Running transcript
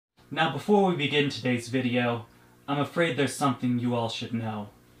Now before we begin today's video, I'm afraid there's something you all should know.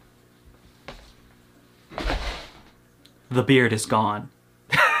 The beard is gone.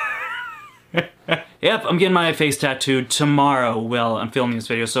 Yep, I'm getting my face tattooed tomorrow while I'm filming this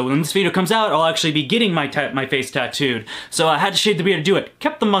video. So when this video comes out, I'll actually be getting my face tattooed. So I had to shave the beard to do it.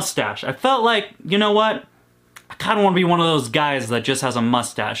 Kept the mustache. I felt like, you know what? I kind of want to be one of those guys that just has a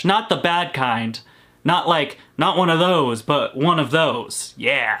mustache. Not the bad kind. Not one of those, but one of those.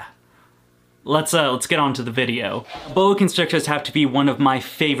 Yeah. Let's get on to the video. Boa constrictors have to be one of my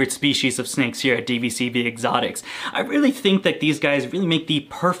favorite species of snakes here at DVCV Exotics. I really think that these guys really make the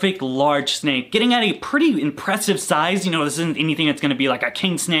perfect large snake, getting at a pretty impressive size. You know, this isn't anything that's gonna be like a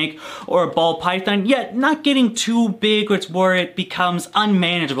king snake or a ball python, yet not getting too big where it becomes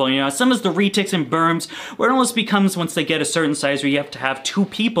unmanageable. You know, some of the retics and berms, where it almost becomes, once they get a certain size, where you have to have 2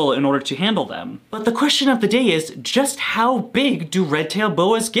 people in order to handle them. But the question of the day is, just how big do red-tailed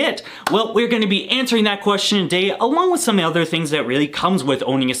boas get? Well, we're going to be answering that question today, along with some other things that really comes with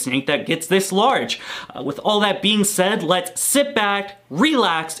owning a snake that gets this large. With all that being said, let's sit back,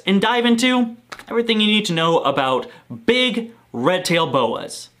 relax, and dive into everything you need to know about big red-tailed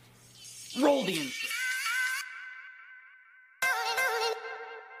boas. Roll the intro.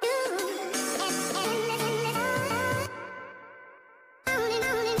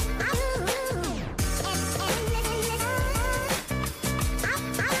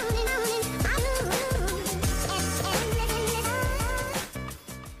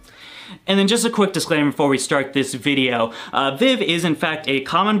 And then just a quick disclaimer before we start this video. Viv is in fact a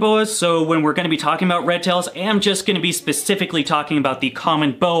common boa, so when we're going to be talking about red tails, I am just going to be specifically talking about the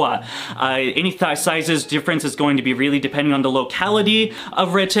common boa. Any sizes difference is going to be really depending on the locality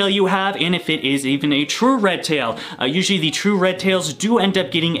of red tail you have, and if it is even a true red tail. Usually the true red tails do end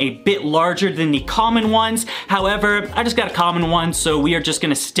up getting a bit larger than the common ones. However, I just got a common one, so we are just going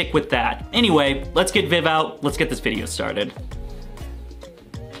to stick with that. Anyway, let's get Viv out. Let's get this video started.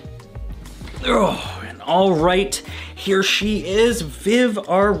 Oh, and all right, here she is, Viv,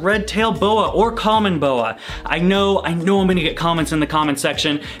 our red-tailed boa, or common boa. I know I'm gonna get comments in the comment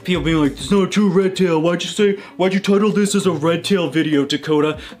section. People being like, "It's not a true red tail. Why'd you title this as a red tail video,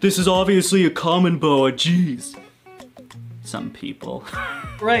 Dakota? This is obviously a common boa, jeez." Some people.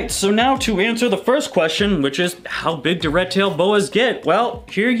 Right, so now to answer the first question, which is, how big do red-tailed boas get? Well,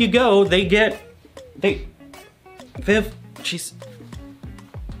 here you go, Viv, she's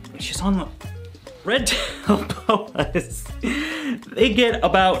on the red-tailed boas. They get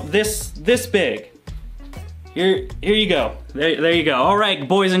about this big. Here you go. There you go. All right,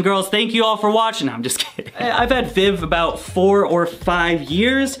 boys and girls, thank you all for watching. I'm just kidding. I've had Viv about 4 or 5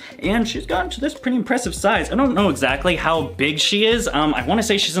 years, and she's gotten to this pretty impressive size. I don't know exactly how big she is. I want to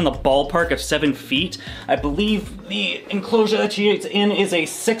say she's in the ballpark of 7 feet. I believe the enclosure that she is in is a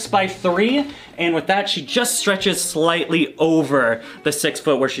 6x3, and with that, she just stretches slightly over the 6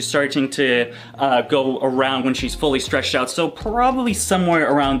 foot where she's starting to go around when she's fully stretched out. So probably somewhere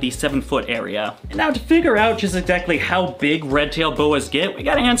around the 7 foot area. And now to figure out just exactly how big red-tailed boas get, we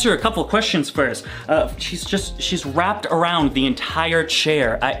gotta answer a couple questions first. She's wrapped around the entire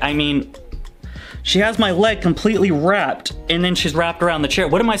chair. I mean, she has my leg completely wrapped, and then she's wrapped around the chair.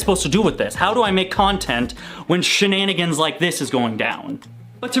 What am I supposed to do with this? How do I make content when shenanigans like this is going down?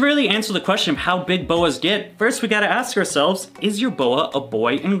 But to really answer the question of how big boas get, first we gotta ask ourselves, is your boa a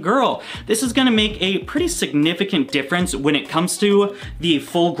boy and girl? This is gonna make a pretty significant difference when it comes to the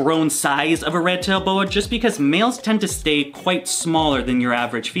full-grown size of a red-tailed boa, just because males tend to stay quite smaller than your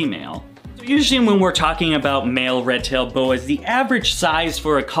average female. So usually when we're talking about male red-tailed boas, the average size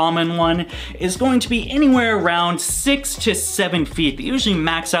for a common one is going to be anywhere around 6 to 7 feet. They usually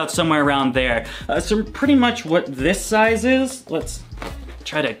max out somewhere around there. So pretty much what this size is, let's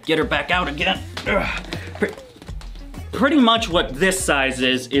try to get her back out again. Pretty much what this size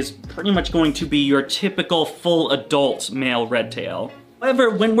is pretty much going to be your typical full adult male red tail.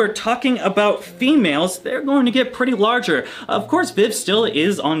 However, when we're talking about females, they're going to get pretty larger. Of course, Viv still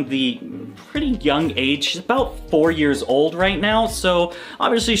is on the pretty young age. She's about 4 years old right now, so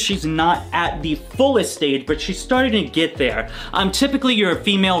obviously she's not at the fullest stage, but she's starting to get there. Typically, your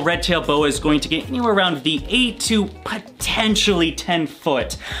female red-tailed boa is going to get anywhere around the 8 to potentially 10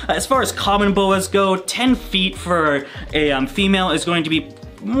 foot. As far as common boas go, 10 feet for a female is going to be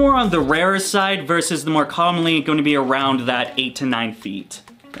more on the rarer side versus the more commonly going to be around that 8 to 9 feet.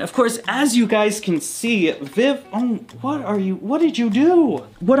 Of course, as you guys can see, Viv, oh, what did you do?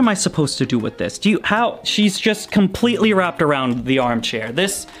 What am I supposed to do with this? She's just completely wrapped around the armchair.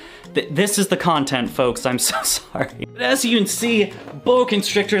 This This is the content, folks. I'm so sorry. But as you can see, boa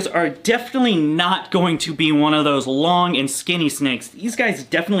constrictors are definitely not going to be one of those long and skinny snakes. These guys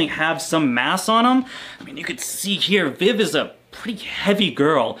definitely have some mass on them. I mean, you could see here, Viv is a pretty heavy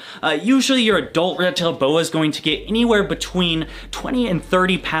girl. Usually your adult red-tailed boa is going to get anywhere between 20 and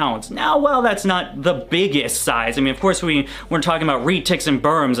 30 pounds. Now, well, that's not the biggest size. I mean, of course, we're talking about reed ticks and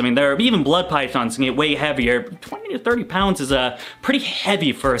burms. I mean, even blood pythons can get way heavier. 20 to 30 pounds is pretty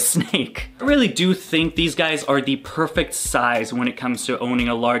heavy for a snake. I really do think these guys are the perfect size when it comes to owning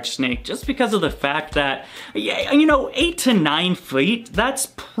a large snake, just because of the fact that, yeah, you know, 8 to 9 feet, that's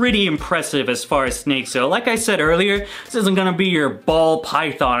pretty impressive as far as snakes go. Like I said earlier, this isn't gonna be your ball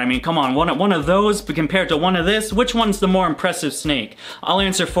python. I mean, come on, one of those compared to one of this, which one's the more impressive snake? I'll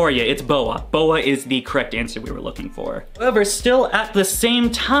answer for you, it's boa. Boa is the correct answer we were looking for. However, still at the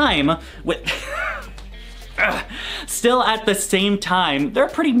same time, they're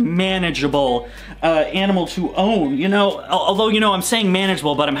pretty manageable animal to own, you know? Although, you know, I'm saying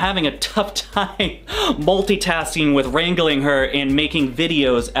manageable, but I'm having a tough time multitasking with wrangling her and making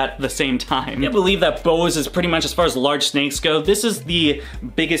videos at the same time. I believe that Boas is pretty much, as far as large snakes go, this is the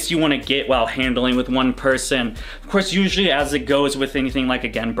biggest you want to get while handling with one person. Of course, usually as it goes with anything like,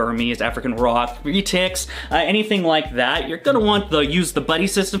 again, Burmese, African rock, reed ticks, anything like that, you're gonna want to use the buddy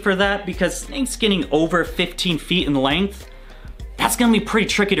system for that, because snakes getting over 15 feet in length, that's gonna be pretty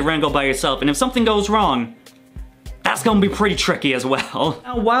tricky to wrangle by yourself, and if something goes wrong, that's gonna be pretty tricky as well.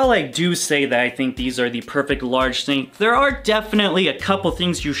 Now, while I do say that I think these are the perfect large snake, there are definitely a couple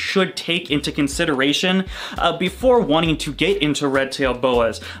things you should take into consideration before wanting to get into red-tailed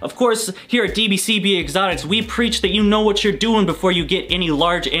boas. Of course, here at DBCB Exotics, we preach that you know what you're doing before you get any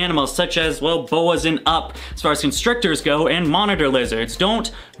large animals, such as, well, boas and up, as far as constrictors go, and monitor lizards.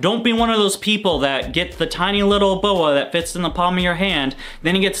 Don't be one of those people that get the tiny little boa that fits in the palm of your hand,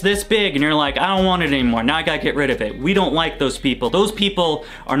 then it gets this big, and you're like, I don't want it anymore, now I gotta get rid of it. We don't like those people. Those people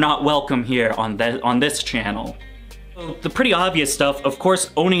are not welcome here on this channel. So the pretty obvious stuff, of course,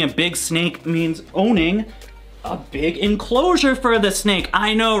 owning a big snake means owning a big enclosure for the snake.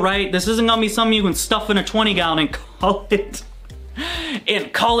 I know, right? This isn't gonna be something you can stuff in a 20-gallon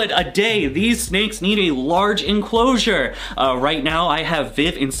and call it a day. These snakes need a large enclosure. Right now I have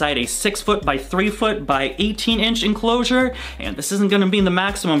Viv inside a 6 foot by 3 foot by 18-inch enclosure, and this isn't gonna be the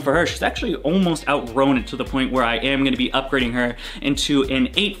maximum for her. She's actually almost outgrown it to the point where I am gonna be upgrading her into an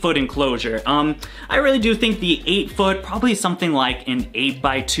 8-foot enclosure. I really do think the 8 foot, probably something like an 8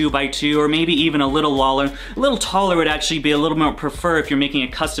 by 2 by 2, or maybe even a little taller would actually be a little more preferred if you're making a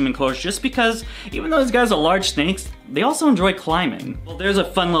custom enclosure, just because even though these guys are large snakes, they also enjoy climbing. Well, there's a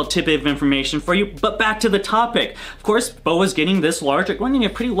fun little tidbit of information for you, but back to the topic. Of course, boas getting this large are going to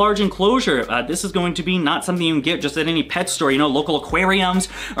need a pretty large enclosure. This is going to be not something you can get just at any pet store, you know, local aquariums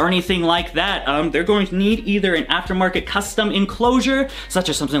or anything like that. They're going to need either an aftermarket custom enclosure, such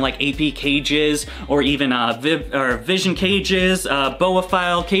as something like AP cages, or even vision cages, boa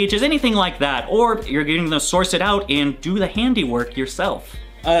file cages, anything like that, or you're getting to source it out and do the handiwork yourself.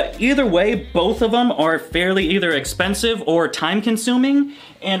 Either way, both of them are fairly either expensive or time-consuming,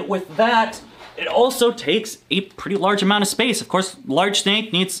 and with that, it also takes a pretty large amount of space. Of course, large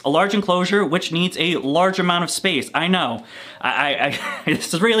snake needs a large enclosure, which needs a large amount of space. I know.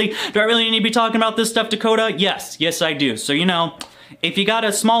 This is really, do I really need to be talking about this stuff, Dakota? Yes, I do. So, you know, if you got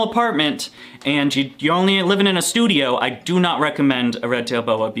a small apartment and you're only living in a studio, I do not recommend a red-tailed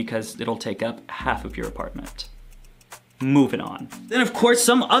boa because it'll take up half of your apartment. Moving on. Then of course,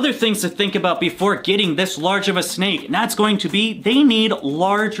 some other things to think about before getting this large of a snake, and that's going to be, they need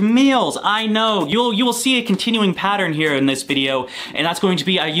large meals. I know, you will see a continuing pattern here in this video, and that's going to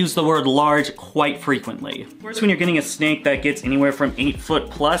be, I use the word large quite frequently. Of course, when you're getting a snake that gets anywhere from 8 foot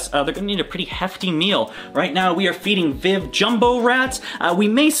plus, they're gonna need a pretty hefty meal. Right now, we are feeding Viv jumbo rats. We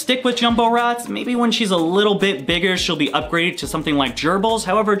may stick with jumbo rats. Maybe when she's a little bit bigger, she'll be upgraded to something like gerbils.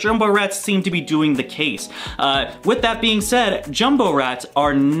 However, jumbo rats seem to be doing the case. With that being said, jumbo rats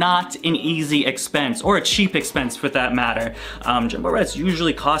are not an easy expense, or a cheap expense for that matter. Jumbo rats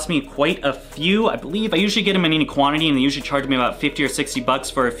usually cost me quite a few. I believe I usually get them in any quantity, and they usually charge me about 50 or 60 bucks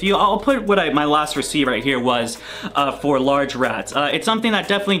for a few. I'll put what my last receipt right here was for large rats. It's something that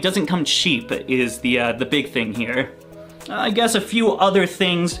definitely doesn't come cheap, is the big thing here. I guess a few other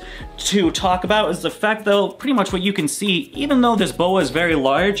things to talk about is the fact, though, pretty much what you can see, even though this boa is very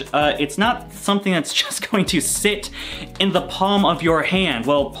large, it's not something that's just going to sit in the palm of your hand,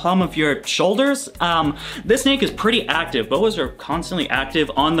 well, palm of your shoulders. This snake is pretty active. Boas are constantly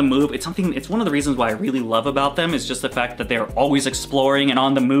active, on the move. It's one of the reasons why I really love about them, is just the fact that they're always exploring and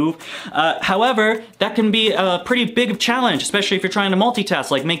on the move. However, that can be a pretty big challenge, especially if you're trying to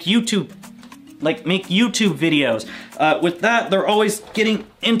multitask, like make YouTube videos. With that, they're always getting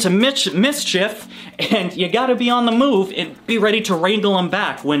into mischief, and you gotta be on the move and be ready to wrangle them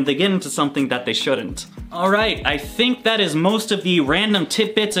back when they get into something that they shouldn't. Alright, I think that is most of the random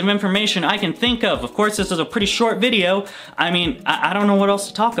tidbits of information I can think of. Of course, this is a pretty short video. I mean, I don't know what else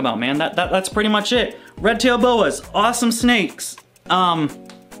to talk about, man. That's pretty much it. Red-tailed boas, awesome snakes.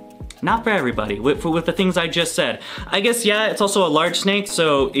 Not for everybody, with the things I just said. I guess, yeah, it's also a large snake,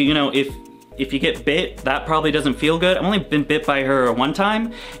 so, you know, if you get bit, that probably doesn't feel good. I've only been bit by her one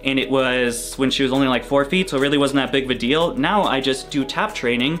time, and it was when she was only like 4 feet, so it really wasn't that big of a deal. Now I just do tap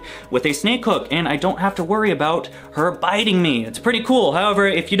training with a snake hook, and I don't have to worry about her biting me. It's pretty cool. However,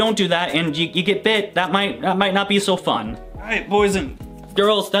 if you don't do that and you get bit, that might not be so fun. All right, boys and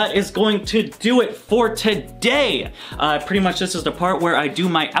girls, that is going to do it for today. Pretty much this is the part where I do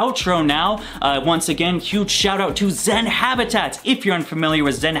my outro now. Once again, huge shout out to Zen Habitats. If you're unfamiliar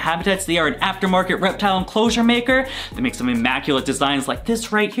with Zen Habitats, they are an aftermarket reptile enclosure maker. They make some immaculate designs like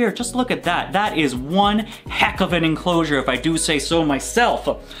this right here. Just look at that. That is one heck of an enclosure, if I do say so myself.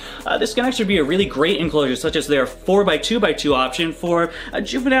 This can actually be a really great enclosure, such as their 4x2x2 option for a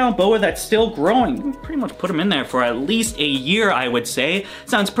juvenile boa that's still growing. You can pretty much put them in there for at least a year, I would say.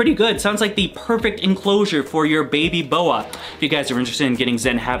 Sounds pretty good. Sounds like the perfect enclosure for your baby boa. If you guys are interested in getting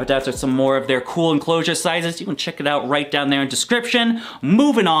Zen Habitats or some more of their cool enclosure sizes, you can check it out right down there in the description.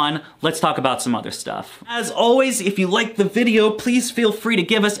 Moving on, let's talk about some other stuff. As always, if you liked the video, please feel free to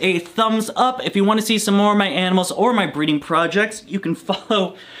give us a thumbs up. If you want to see some more of my animals or my breeding projects, you can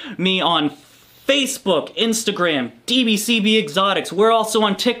follow me on Facebook, Instagram, DBCB Exotics. We're also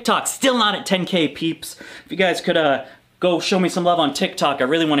on TikTok, still not at 10K peeps. If you guys could go show me some love on TikTok. I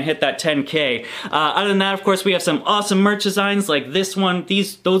really want to hit that 10K. Other than that, of course, we have some awesome merch designs like this one,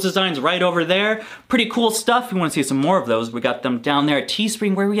 those designs right over there. Pretty cool stuff. If you want to see some more of those, we got them down there at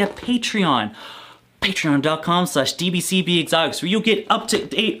Teespring, where we have Patreon. Patreon.com/DBCBExotics, where you'll get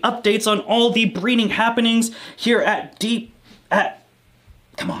up-to-date updates on all the breeding happenings here at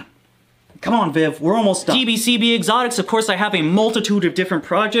Come on, Viv, we're almost done. DBCB Exotics, of course, I have a multitude of different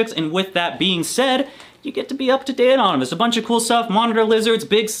projects, and with that being said, you get to be up to date on them. There's a bunch of cool stuff, monitor lizards,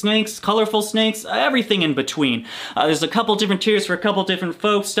 big snakes, colorful snakes, everything in between. There's a couple different tiers for a couple different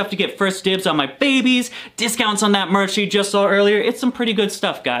folks, stuff to get first dibs on my babies, discounts on that merch you just saw earlier. It's some pretty good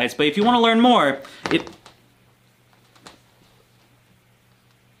stuff, guys, but if you want to learn more,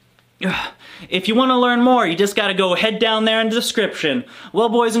 if you want to learn more, you just gotta go head down there in the description. Well,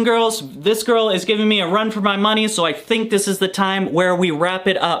 boys and girls, this girl is giving me a run for my money, so I think this is the time where we wrap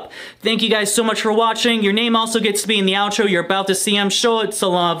it up. Thank you guys so much for watching. Your name also gets to be in the outro. You're about to see him. Show it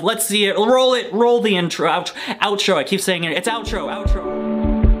some love. Let's see it. Roll the intro. Outro. I keep saying it. It's outro.